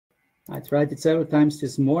I tried it several times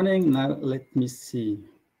this morning. Now let me see.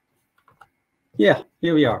 Yeah,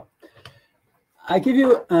 here we are. I give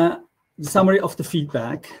you the summary of the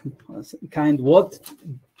feedback. What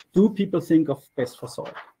do people think of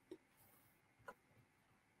Best4Soil?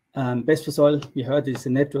 Best4Soil, we heard, is a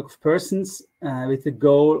network of persons with the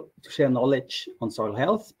goal to share knowledge on soil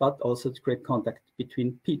health, but also to create contact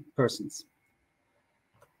between persons.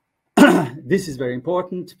 This is very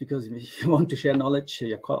important because if you want to share knowledge,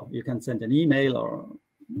 you can send an email or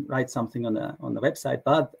write something on the website,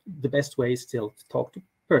 but the best way is still to talk to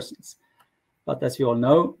persons. But as you all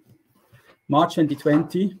know, March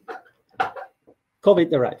 2020,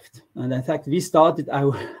 COVID arrived. And in fact, we started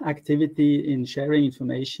our activity in sharing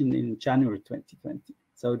information in January 2020.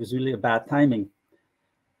 So it was really a bad timing.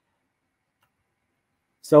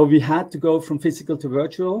 So we had to go from physical to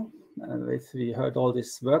virtual. We heard all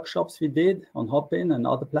these workshops we did on Hopin and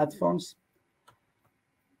other platforms.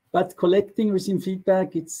 But collecting, receiving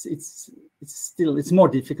feedback, it's more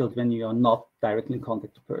difficult when you are not directly in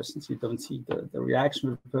contact with persons. You don't see the reaction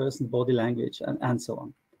of the person, body language, and so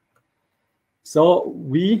on. So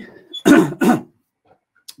we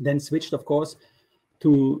then switched, of course,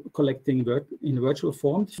 to collecting in virtual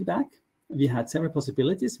form feedback. We had several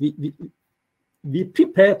possibilities. We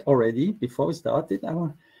prepared already, before we started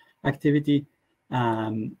our activity,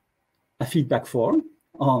 a feedback form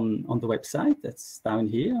on the website. That's down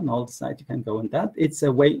here on all the sites. You can go on that. It's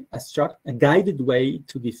a guided way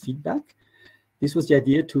to give feedback. This was the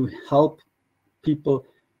idea, to help people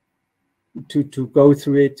to go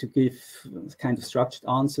through it, to give kind of structured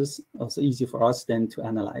answers, also easier for us then to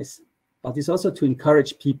analyze. But it's also to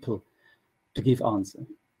encourage people to give answer.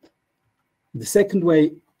 The second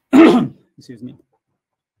way, excuse me,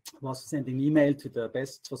 was to send an email to the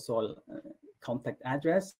Best4Soil contact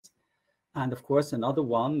address. And of course, another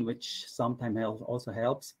one, which sometimes also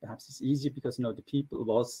helps, perhaps it's easier because you know the people,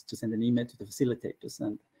 was to send an email to the facilitators.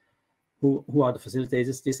 And who are the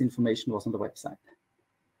facilitators? This information was on the website.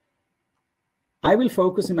 I will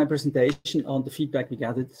focus in my presentation on the feedback we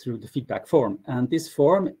gathered through the feedback form. And this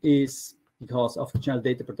form is because of the General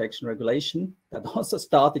Data Protection Regulation that also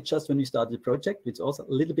started just when we started the project, which also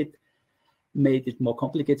a little bit made it more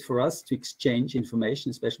complicated for us to exchange information,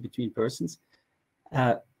 especially between persons.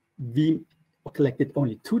 We collected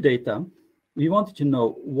only 2 data. We wanted to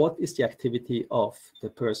know what is the activity of the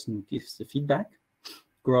person who gives the feedback,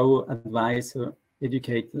 grower, advisor,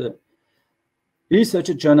 educator,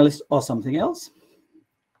 researcher, journalist, or something else,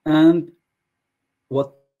 and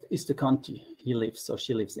what is the country he lives or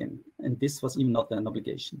she lives in. And this was even not an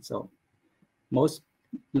obligation. So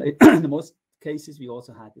in most cases, we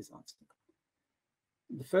also had this answer.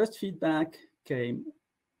 The first feedback came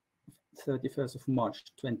 31st of March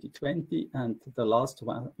 2020, and the last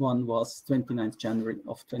one was 29th January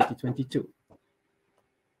of 2022.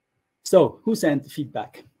 So who sent the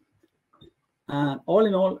feedback? All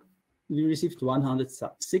in all, we received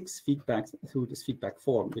 106 feedbacks through this feedback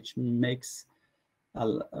form, which makes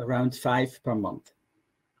around 5 per month.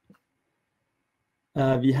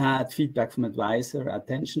 We had feedback from advisor,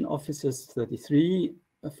 attention officers, 33,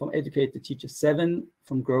 from educator teachers, 7,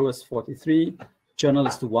 from growers, 43,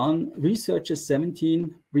 journalist, 1, researchers,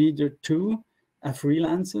 17, reader, 2, a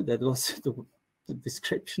freelancer, that was the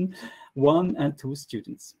description, 1, and 2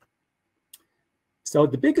 students. So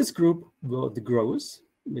the biggest group were the growers,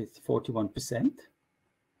 with 41%.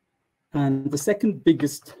 And the second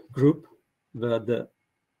biggest group were the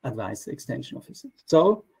advisor, extension officers.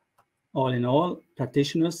 So all in all,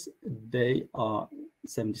 practitioners, they are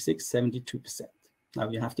 76, 72%. Now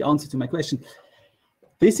you have the answer to my question.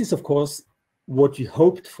 This is, of course, what we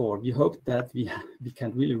hoped for. We hoped that we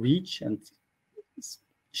can really reach and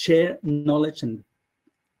share knowledge and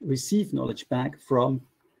receive knowledge back from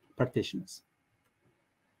practitioners.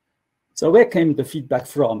 So where came the feedback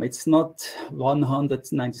from? It's not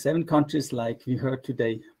 197 countries like we heard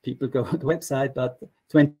today. People go to the website, but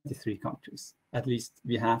 23 countries. At least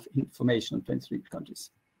we have information on 23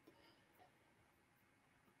 countries.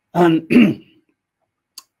 And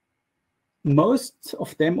most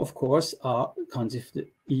of them, of course, are countries of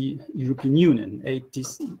the European Union,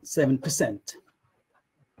 87%.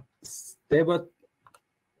 There were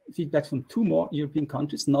feedback from 2 more European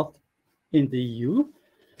countries, not in the EU,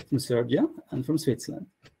 from Serbia and from Switzerland.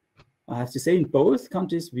 I have to say, in both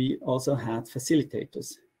countries, we also had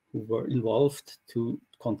facilitators who were involved to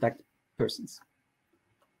contact persons.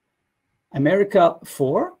 America,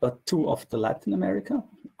 4, but 2 of the Latin America,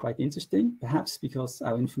 quite interesting, perhaps because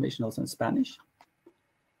our information also in Spanish.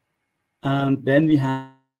 And then we had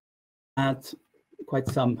quite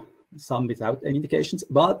some without any indications.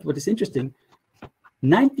 But what is interesting,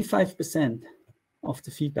 95% of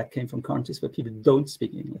the feedback came from countries where people don't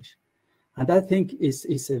speak English. And I think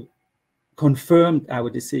confirmed our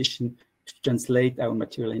decision to translate our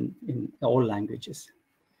material in all languages,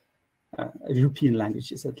 European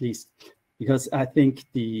languages at least, because I think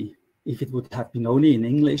if it would have been only in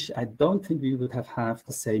English, I don't think we would have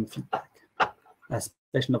the same feedback,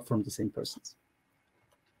 especially not from the same persons.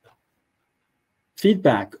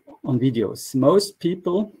 Feedback on videos. Most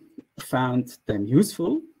people found them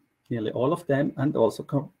useful, nearly all of them, and also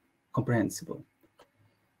comprehensible.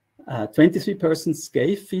 23 persons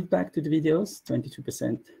gave feedback to the videos,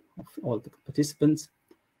 22% of all the participants.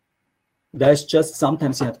 There's just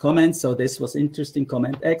sometimes you had comments, so this was interesting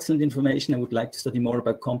comment, excellent information. I would like to study more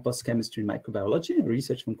about compost chemistry and microbiology,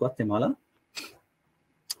 research from Guatemala.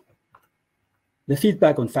 The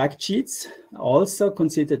feedback on fact sheets, also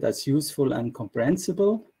considered as useful and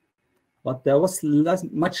comprehensible, but there was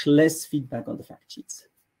much less feedback on the fact sheets.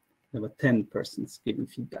 There were 10 persons giving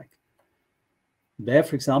feedback. There,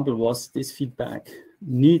 for example, was this feedback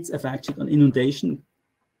needs a fact sheet on inundation.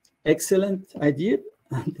 Excellent idea.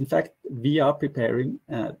 And in fact, we are preparing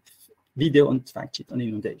a video on fact sheet on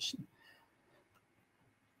inundation.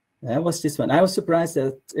 There was this one. I was surprised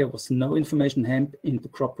that there was no information on hemp in the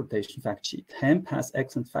crop rotation fact sheet. Hemp has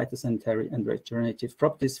excellent phytosanitary and regenerative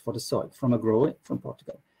properties for the soil from a grower from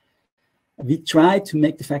Portugal. We tried to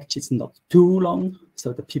make the fact sheets not too long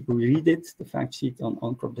so that people read it. The fact sheet on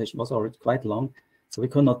crop rotation was already quite long, so we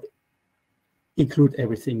could not include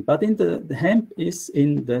everything. But in the hemp is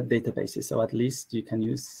in the databases, so at least you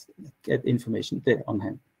can get information there on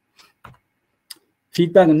hemp.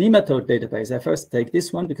 Feedback on nematode database. I first take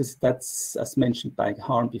this one because that's, as mentioned by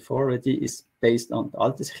Harm before already, is based on the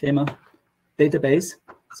Alteschema database.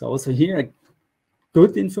 So also here,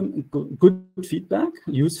 good feedback,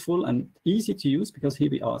 useful and easy to use, because here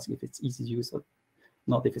we ask if it's easy to use or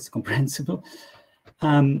not, if it's comprehensible,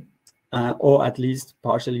 or at least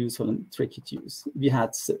partially useful and tricky to use. We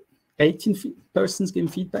had 18 persons giving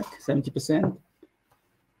feedback, 70%.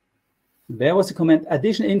 There was a comment,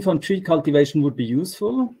 additional info on tree cultivation would be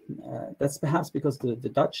useful. That's perhaps because the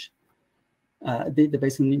Dutch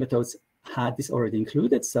database on nematodes had this already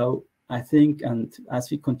included. So I think, and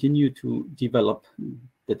as we continue to develop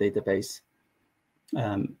the database,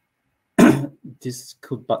 this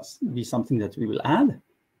could be something that we will add.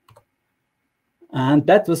 And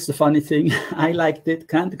that was the funny thing. I liked it.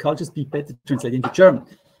 Can the cultures be better translated into German?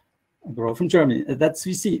 I borrow from Germany. That's,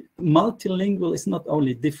 we see, multilingual is not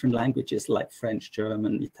only different languages like French,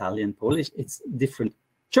 German, Italian, Polish. It's different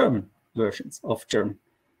German versions of German.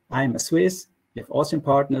 I'm a Swiss. We have Austrian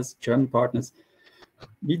partners, German partners.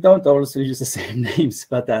 We don't always use the same names,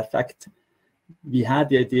 but in fact, we had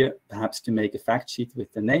the idea perhaps to make a fact sheet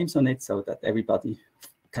with the names on it so that everybody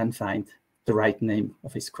can find the right name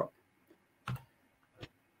of his crop.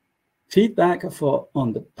 Feedback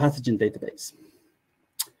on the pathogen database.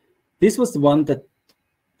 This was the one that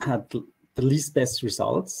had the least best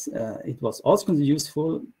results. It was also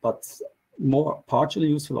useful, but more partially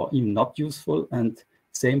useful or even not useful. And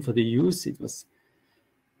same for the use. It was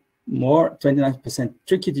more 29%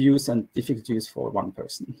 tricky to use and difficult to use for one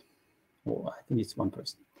person. Or I think it's one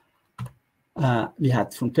person. We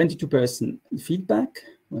had from 22% feedback,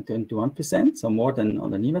 21%, so more than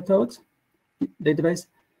on the nematode database.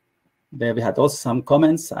 There we had also some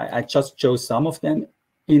comments. I just chose some of them.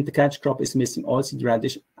 In the catch crop is missing oilseed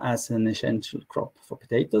radish as an essential crop for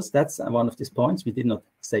potatoes. That's one of these points. We did not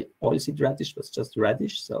say oilseed radish, but just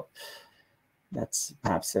radish. So that's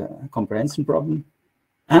perhaps a comprehension problem.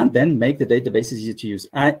 And then make the databases easier to use.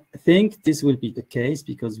 I think this will be the case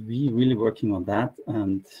because we're really working on that,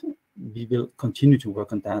 and we will continue to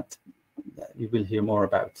work on that. You will hear more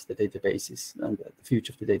about the databases and the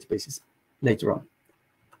future of the databases later on.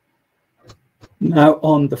 Now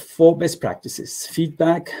on the 4 best practices,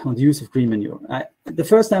 feedback on the use of green manure. The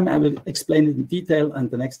first time I will explain it in detail, and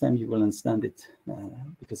the next time you will understand it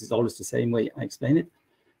because it's always the same way I explain it.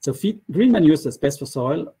 So green manure is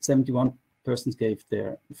Best4Soil. 71 persons gave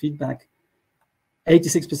their feedback.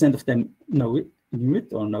 86% of them knew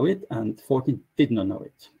it, and 14 did not know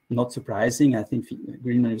it. Not surprising. I think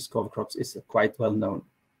green manure cover crops is a quite well-known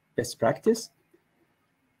best practice.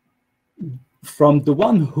 From the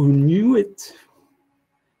one who knew it,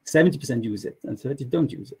 70% use it and 30%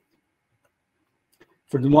 don't use it.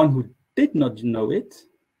 For the one who did not know it,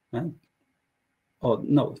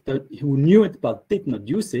 who knew it but did not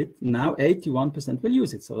use it, now 81% will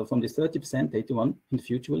use it. So from this 30%, 81% in the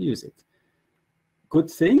future will use it.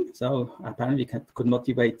 Good thing. So apparently we could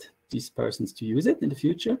motivate these persons to use it in the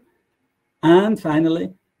future. And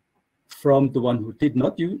finally, from the one who did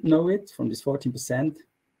not know it, from this 14%,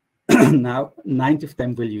 now 90 of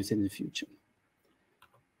them will use it in the future.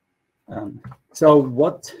 So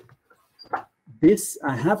what this,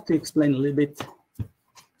 I have to explain a little bit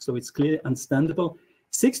so it's clear, understandable.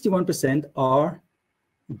 61% are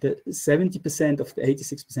the 70% of the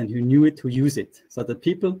 86% who knew it, who use it. So the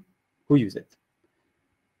people who use it.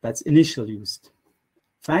 That's initial use.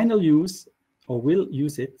 Final use or will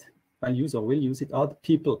use it, final use or will use it are the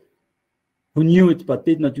people who knew it but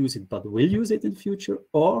did not use it but will use it in the future,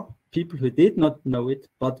 or people who did not know it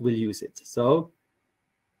but will use it. So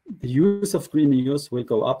the use of green manures will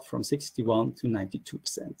go up from 61 to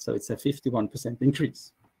 92%. So it's a 51%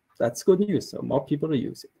 increase. That's good news. So more people will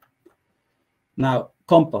use it. Now,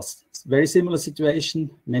 compost. It's a very similar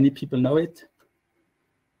situation. Many people know it.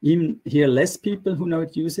 Even here, less people who know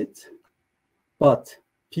it use it. But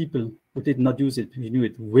people who did not use it, who knew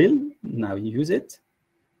it, will now use it.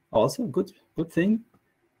 Also a good thing.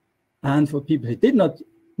 And for people who did not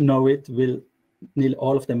know it, nearly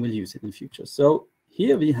all of them will use it in the future. So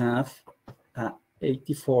here we have an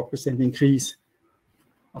 84% increase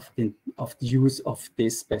of the use of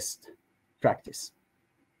this best practice.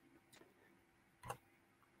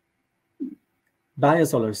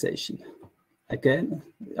 Biosolarization. Again,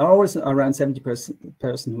 always around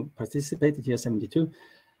 70% who participated, here 72.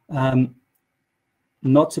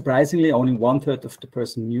 Not surprisingly, only 1/3 of the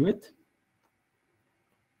person knew it.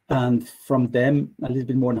 And from them, a little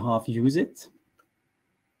bit more than half use it.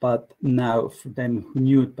 But now for them who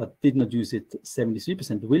knew it but did not use it,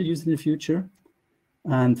 73% will use it in the future.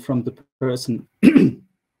 And from the person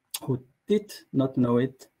who did not know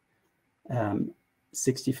it,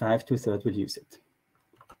 65 to 1/3 will use it.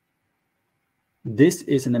 This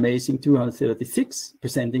is an amazing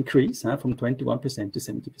 236% increase from 21% to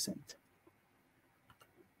 70%.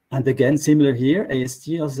 And again, similar here,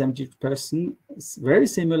 AST, also 70%, it's very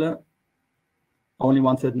similar. Only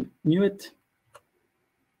 1/3 knew it.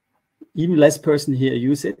 Even less person here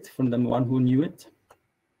use it from the one who knew it.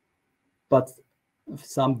 But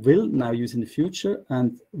some will now use in the future.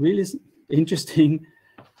 And really interesting,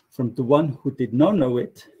 from the one who did not know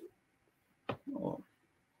it,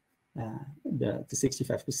 the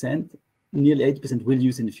 65%, nearly 80% will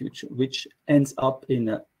use in the future, which ends up in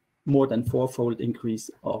a more than 4-fold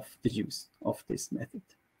increase of the use of this method.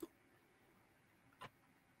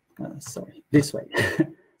 Sorry, this way.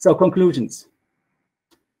 So conclusions.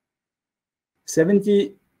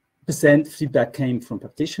 70% feedback came from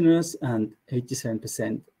practitioners and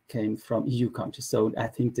 87% came from EU countries. So I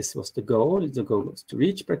think this was the goal. The goal was to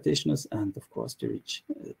reach practitioners and, of course, to reach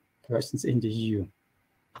persons in the EU.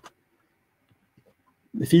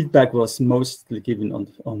 The feedback was mostly given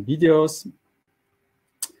on videos,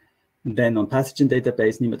 then on pathogen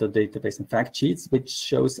database, nematode database, and fact sheets, which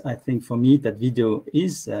shows, I think, for me, that video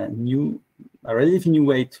is a relatively new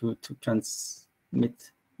way to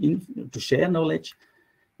transmit, to share knowledge,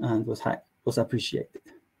 and was appreciated.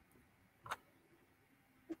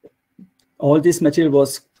 All this material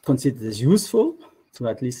was considered as useful to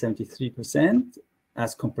at least 73%,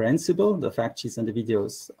 as comprehensible, the fact sheets and the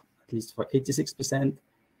videos, at least for 86%.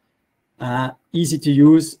 Easy to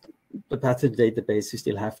use, the pathogen database, you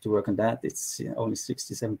still have to work on that. It's only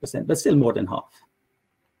 67%, but still more than half.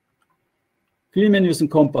 Green manures and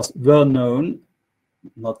compost were known,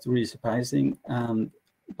 not really surprising,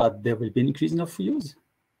 but there will be an increase enough for use.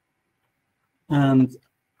 And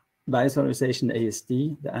biosolarization,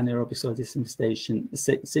 ASD, the anaerobic soil disinfestation,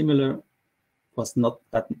 similar, was not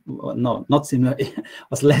similar,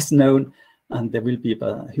 was less known, and there will be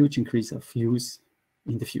a huge increase of use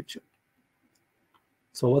in the future.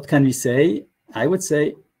 So what can we say? I would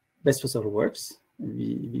say Best4Soil works.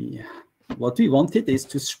 What we wanted is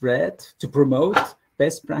to spread, to promote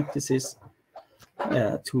best practices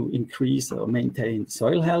to increase or maintain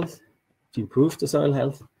soil health, to improve the soil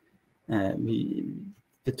health.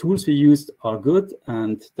 The tools we used are good,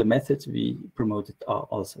 and the methods we promoted are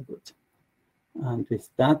also good. And with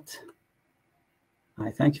that,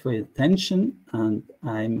 I thank you for your attention, and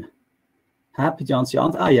I'm happy to answer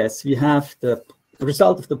your yes, we have the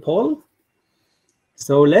result of the poll.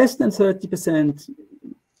 So less than 30%,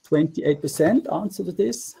 28% answer to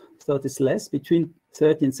this. So it's less, between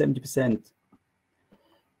 30 and 70%,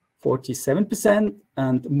 47%,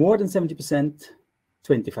 and more than 70%,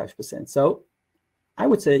 25%. So I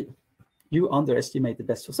would say you underestimate the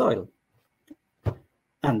Best4Soil.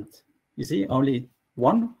 And you see, only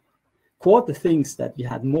 1/4 thinks that we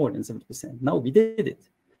had more than 70%. No, we did it.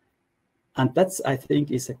 And that's, I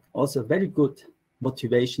think, is also a very good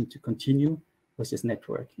motivation to continue with this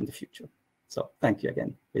network in the future. So thank you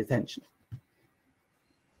again for your attention.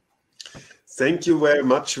 Thank you very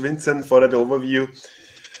much, Vincent, for that overview.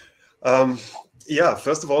 Yeah,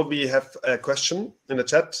 first of all, we have a question in the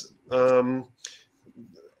chat.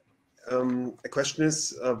 A question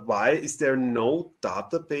is, why is there no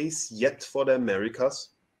database yet for the Americas?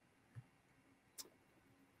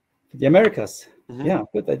 The Americas? Mm-hmm. Yeah,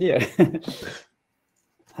 good idea.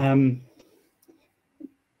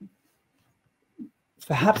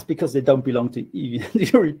 Perhaps because they don't belong to the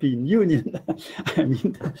European Union. I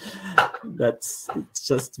mean, it's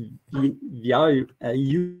just we are a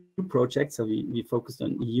EU project, so we focused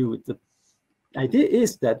on EU. The idea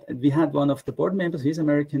is that we had one of the board members, he's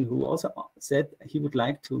American, who also said he would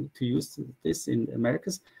like to use this in the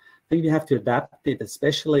Americas. I think we have to adapt it,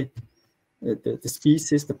 especially the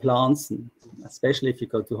species, the plants, and especially if you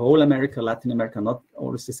go to whole America, Latin America, not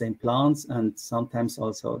always the same plants, and sometimes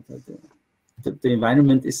also the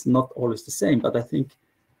environment is not always the same. But I think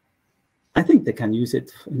they can use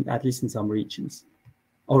it at least in some regions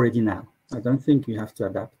already now. I don't think you have to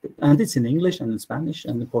adapt it. And it's in English and in Spanish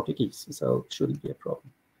and in Portuguese, so it shouldn't be a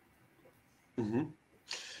problem. Mm-hmm.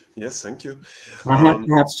 Yes, thank you. I had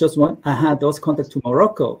perhaps just one. I had also contact to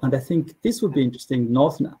Morocco, and I think this would be interesting,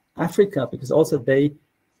 Northern Africa, because also they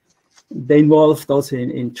involved also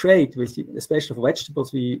in trade, with, especially for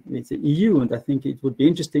vegetables, with the EU, and I think it would be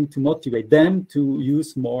interesting to motivate them to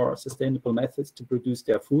use more sustainable methods to produce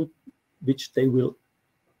their food, which they will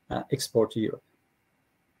export to Europe.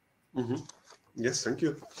 Mm-hmm. Yes, thank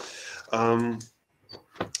you. I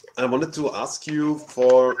wanted to ask you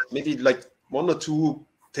for maybe like one or two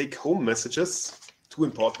take-home messages, two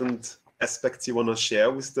important aspects you want to share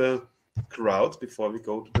with the crowd before we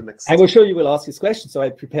go to the next. I was sure you will ask this question, so I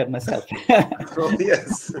prepared myself. Oh,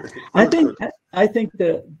 yes. I think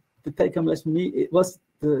the take-home lesson for me, it was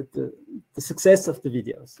the success of the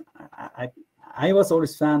videos. I was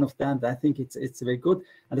always a fan of that. I think it's very good,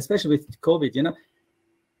 and especially with COVID, you know.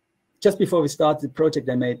 Just before we started the project,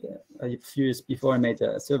 I made a few years before, I made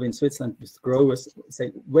a survey in Switzerland with growers,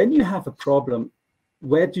 say, when you have a problem,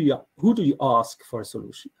 who do you ask for a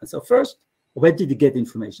solution? And so first, where did you get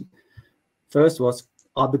information? First was,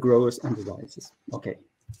 are the growers and advisors? Okay,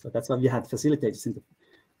 so that's why we had facilitators.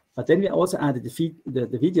 But then we also added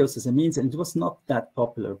the videos as a means, and it was not that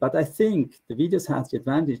popular. But I think the videos have the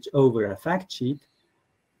advantage over a fact sheet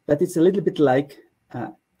that it's a little bit like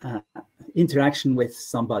interaction with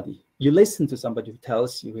somebody. You listen to somebody who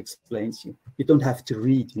tells you, who explains you. You don't have to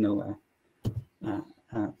read, you know,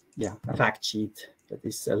 a fact sheet that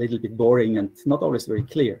is a little bit boring and not always very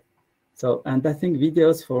clear. So, and I think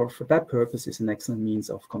videos for that purpose is an excellent means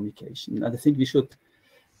of communication. And I think we should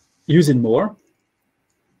use it more.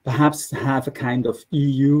 Perhaps have a kind of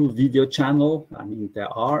EU video channel. I mean, there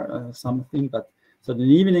are something, but so in the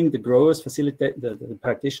evening, the growers facilitate, the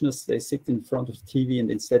practitioners, they sit in front of the TV, and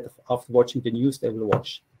instead of after watching the news, they will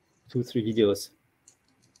watch 2-3 videos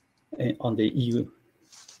on the EU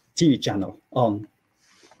TV channel, on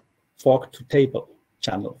Fork to Table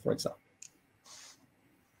channel, for example.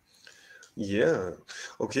 Yeah,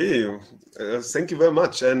 okay. Thank you very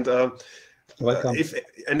much. And welcome.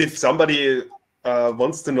 If somebody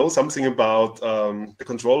wants to know something about the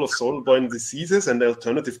control of soil-borne diseases and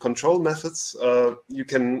alternative control methods, they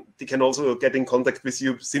can also get in contact with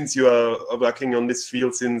you, since you are working on this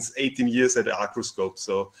field since 18 years at Agroscope.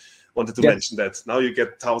 So wanted to mention that. Now you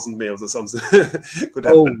get 1,000 mails or something. Could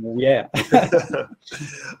happen. Oh, yeah.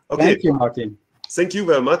 Okay. Thank you, Martin. Thank you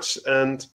very much. And